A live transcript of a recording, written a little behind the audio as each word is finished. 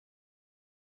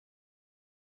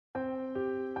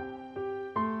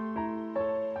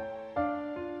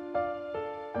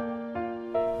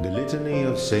The Litany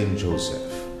of Saint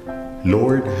Joseph.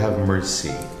 Lord, have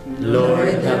mercy.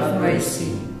 Lord, have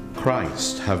mercy.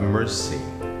 Christ, have mercy.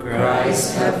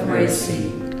 Christ, have mercy.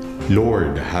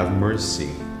 Lord, have mercy.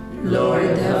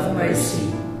 Lord, have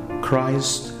mercy.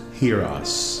 Christ, hear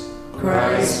us.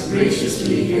 Christ,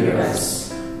 graciously hear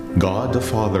us. God the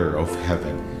Father of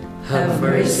heaven, Have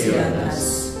mercy on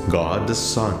us. God the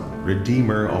Son,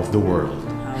 Redeemer of the world,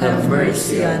 Have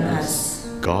mercy on us.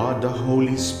 God the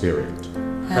Holy Spirit,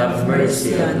 Have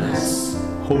mercy on us.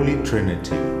 Holy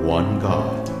Trinity, one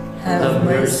God, Have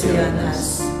mercy on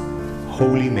us.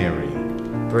 Holy Mary,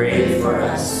 Pray for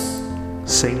us.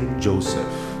 Saint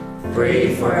Joseph,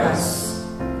 Pray for us.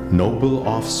 noble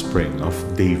offspring of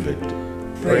David,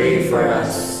 Pray for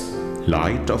us.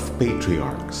 light of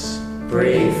patriarchs,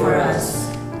 Pray for us.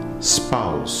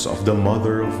 spouse of the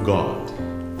Mother of God,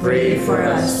 Pray for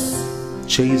us.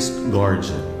 chaste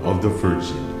guardian of the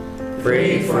Virgin,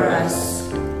 Pray for us.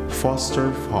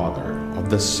 foster father of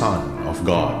the Son of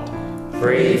God,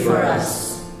 Pray for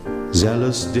us.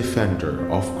 zealous defender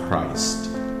of Christ,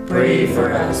 Pray for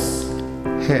us.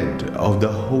 head of the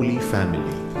Holy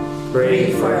Family,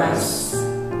 Pray for us.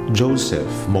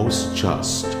 Joseph most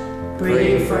just,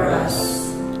 Pray for us.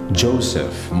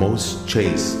 Joseph most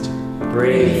chaste,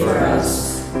 Pray for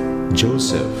us.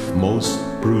 Joseph most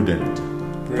prudent,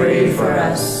 Pray for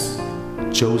us.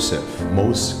 Joseph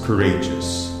most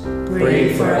courageous,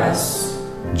 Pray for us.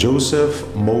 Joseph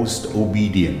most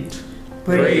obedient,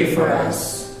 Pray for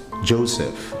us.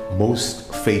 Joseph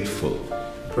most faithful,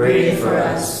 Pray for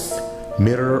us.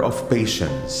 mirror of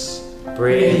patience,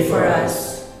 Pray for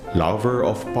us. lover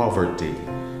of poverty,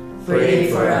 Pray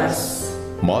for us.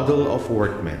 model of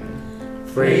workmen,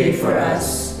 Pray for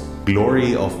us.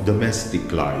 glory of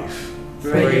domestic life,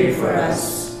 Pray for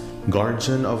us.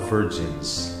 guardian of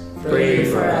virgins, Pray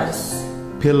for us.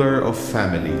 pillar of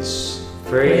families,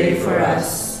 Pray for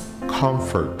us.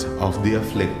 comfort of the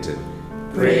afflicted,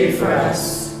 Pray for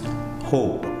us.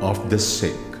 hope of the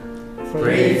sick,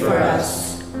 Pray for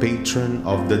us. patron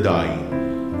of the dying,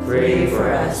 Pray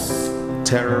for us.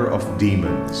 terror of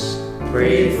demons,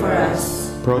 Pray for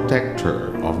us. protector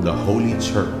of the Holy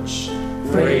Church,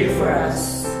 Pray for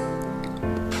us.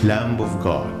 Lamb of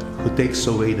God, who takes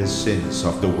away the sins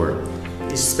of the world,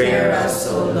 Spare us,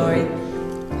 O Lord.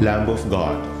 Lamb of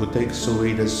God, who takes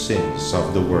away the sins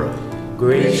of the world,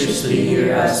 Graciously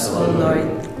hear us, O Lord.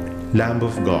 Lamb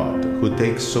of God, who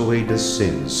takes away the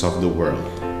sins of the world,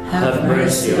 Have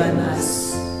mercy on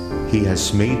us. He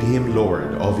has made him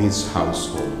Lord of his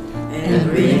household. And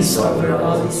reigns over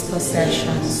all his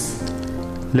possessions.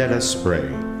 Let us pray.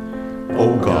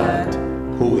 O God,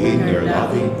 who in your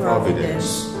loving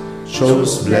providence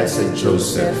chose blessed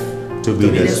Joseph to be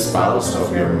the spouse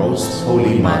of your most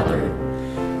holy mother,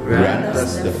 grant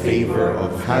us the favor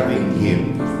of having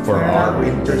him for our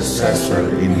intercessor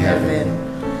in heaven,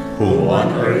 whom on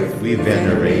earth we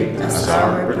venerate as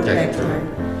our protector.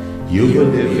 You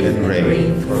will live and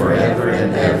reign forever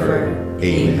and ever.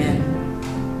 Amen.